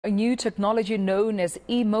A new technology known as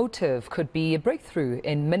eMotive could be a breakthrough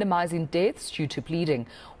in minimizing deaths due to bleeding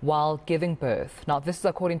while giving birth. Now, this is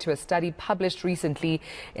according to a study published recently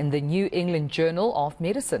in the New England Journal of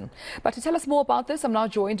Medicine. But to tell us more about this, I'm now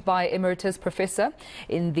joined by Emeritus Professor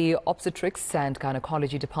in the Obstetrics and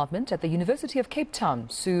Gynaecology Department at the University of Cape Town,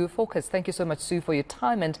 Sue Fawcus. Thank you so much, Sue, for your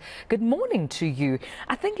time, and good morning to you.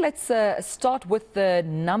 I think let's start with the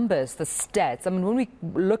numbers, the stats. I mean, when we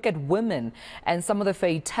look at women and some of the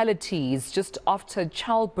fatalities just after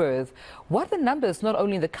childbirth, what are the numbers not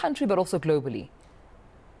only in the country but also globally?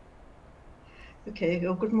 Okay,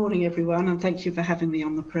 well, good morning everyone, and thank you for having me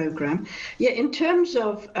on the programme. Yeah, in terms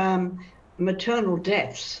of maternal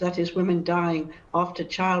deaths, that is women dying after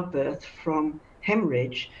childbirth from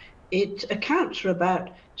hemorrhage, it accounts for about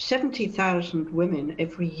 70,000 women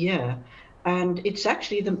every year. And it's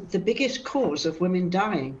actually the biggest cause of women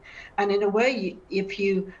dying. And in a way, if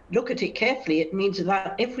you look at it carefully, it means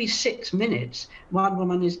that every 6 minutes, one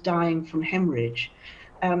woman is dying from hemorrhage.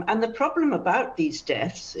 And the problem about these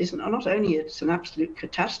deaths is not only it's an absolute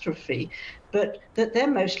catastrophe, but that they're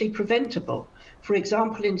mostly preventable. For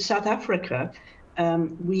example, in South Africa,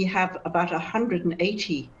 we have about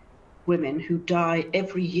 180 women who die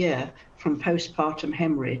every year from postpartum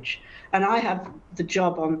hemorrhage. And I have the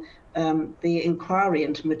job on the inquiry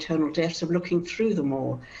into maternal deaths of looking through them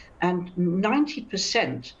all, and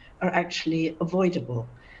 90% are actually avoidable.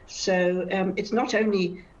 So it's not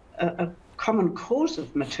only a common cause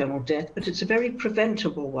of maternal death, but it's a very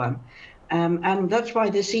preventable one. And that's why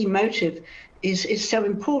this eMotive is so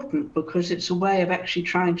important, because it's a way of actually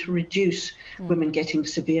trying to reduce women getting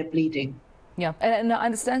severe bleeding. Yeah, and I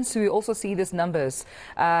understand, Sue, we also see these numbers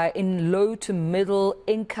in low to middle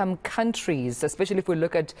income countries, especially if we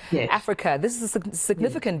look at Africa. This is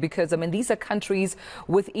significant because, I mean, these are countries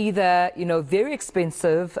with either, very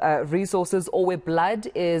expensive resources or where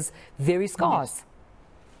blood is very scarce.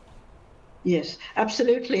 Yes,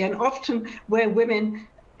 absolutely. And often where women,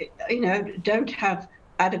 don't have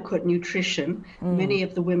adequate nutrition, many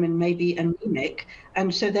of the women may be anemic,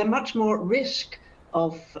 and so they're much more at risk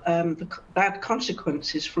of the bad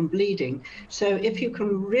consequences from bleeding. So if you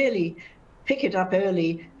can really pick it up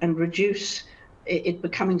early and reduce it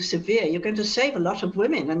becoming severe, you're going to save a lot of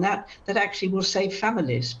women, and that actually will save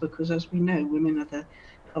families, because as we know, women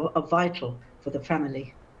are vital for the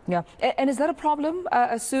family. Yeah, and is that a problem,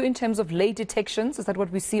 Sue, in terms of late detections? Is that what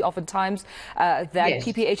we see oftentimes, that Yes.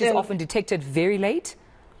 PPH is often detected very late?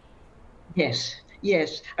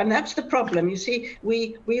 Yes, and that's the problem. You see,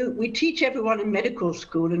 we teach everyone in medical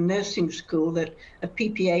school and nursing school that a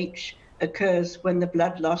PPH occurs when the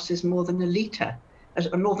blood loss is more than a litre,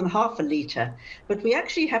 more than half a litre. But we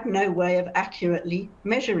actually have no way of accurately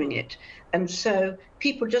measuring it. And so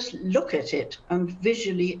people just look at it and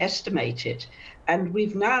visually estimate it. And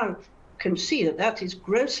we've now can see that is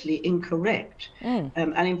grossly incorrect. And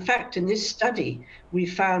in fact, in this study, we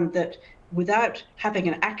found that without having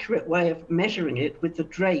an accurate way of measuring it with the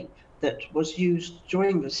drape that was used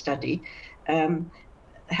during the study,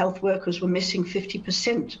 health workers were missing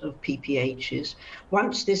 50% of PPHs.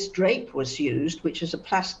 Once this drape was used, which is a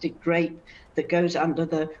plastic drape that goes under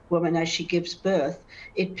the woman as she gives birth,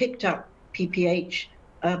 it picked up PPH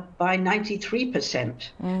by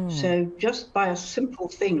 93%. So just by a simple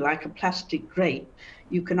thing like a plastic drape,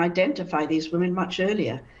 you can identify these women much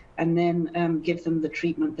earlier and then give them the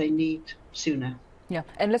treatment they need sooner. Yeah,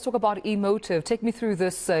 and let's talk about eMotive. Take me through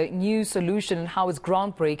this new solution and how it's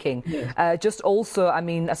groundbreaking. Yes. Just also, I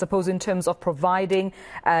mean, I suppose in terms of providing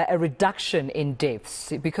a reduction in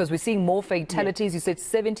deaths, because we're seeing more fatalities. You said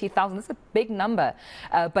 70,000. That's a big number.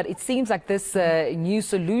 But it seems like this new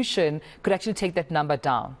solution could actually take that number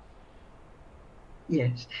down.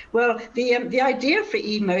 Yes. Well, the idea for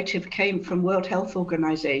eMotive came from World Health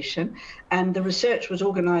Organization, and the research was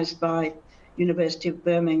organized by University of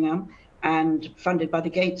Birmingham and funded by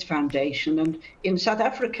the Gates Foundation. And in South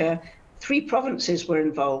Africa, 3 provinces were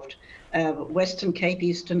involved, Western Cape,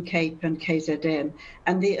 Eastern Cape and KZN.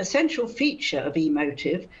 And the essential feature of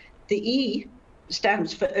eMotive, the E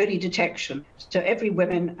stands for early detection. So every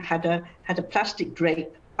woman had a plastic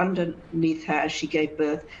drape underneath her as she gave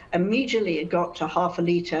birth. Immediately it got to half a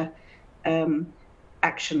litre,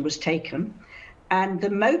 action was taken. And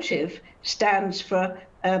the motive stands for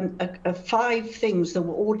 5 things that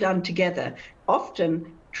were all done together.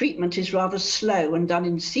 Often treatment is rather slow and done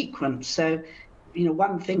in sequence. So,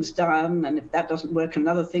 one thing's done, and if that doesn't work,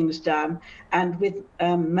 another thing's done. And with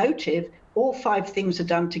motive, all 5 things are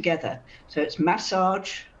done together. So it's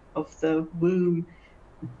massage of the womb,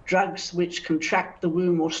 drugs which contract the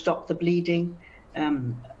womb or stop the bleeding,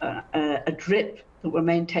 a drip that will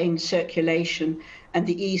maintain circulation, and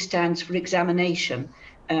the E stands for examination,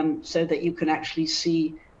 so that you can actually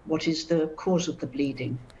see what is the cause of the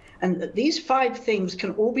bleeding. And these 5 things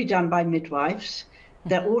can all be done by midwives.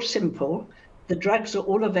 They're all simple. The drugs are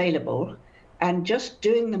all available, and just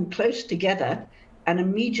doing them close together, and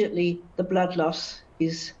immediately the blood loss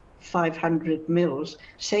is 500 mils,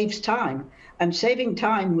 saves time. And saving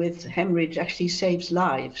time with hemorrhage actually saves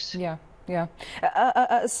lives. Yeah. Yeah.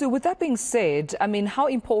 So with that being said, I mean, how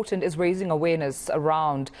important is raising awareness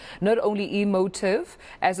around not only emotive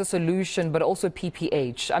as a solution, but also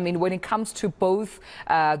PPH? I mean, when it comes to both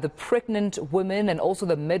the pregnant women and also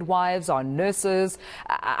the midwives, our nurses,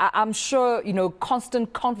 I'm sure, you know,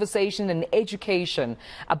 constant conversation and education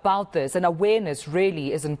about this and awareness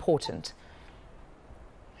really is important.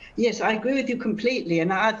 Yes, I agree with you completely.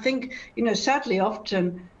 And I think, you know, sadly,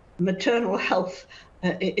 often maternal health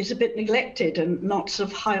is a bit neglected and not sort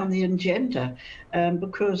of high on the agenda,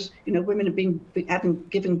 because, you know, women have been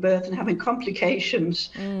giving birth and having complications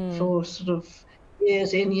for sort of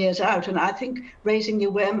years in, years out. And I think raising the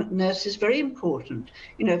awareness is very important,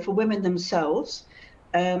 you know, for women themselves,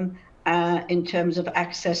 in terms of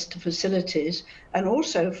access to facilities, and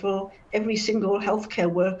also for every single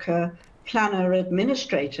healthcare worker, planner,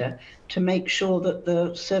 administrator, to make sure that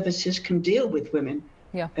the services can deal with women,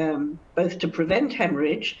 both to prevent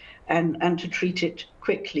hemorrhage and to treat it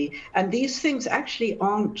quickly. And these things actually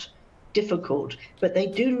aren't difficult, but they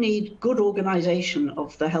do need good organisation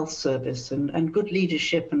of the health service and good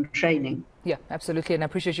leadership and training. Yeah, absolutely. And I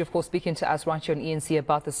appreciate you, of course, speaking to us right here on eNCA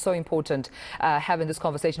about this. So important having this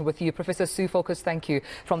conversation with you. Professor Fawcus, thank you,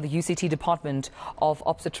 from the UCT Department of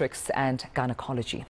Obstetrics and Gynaecology.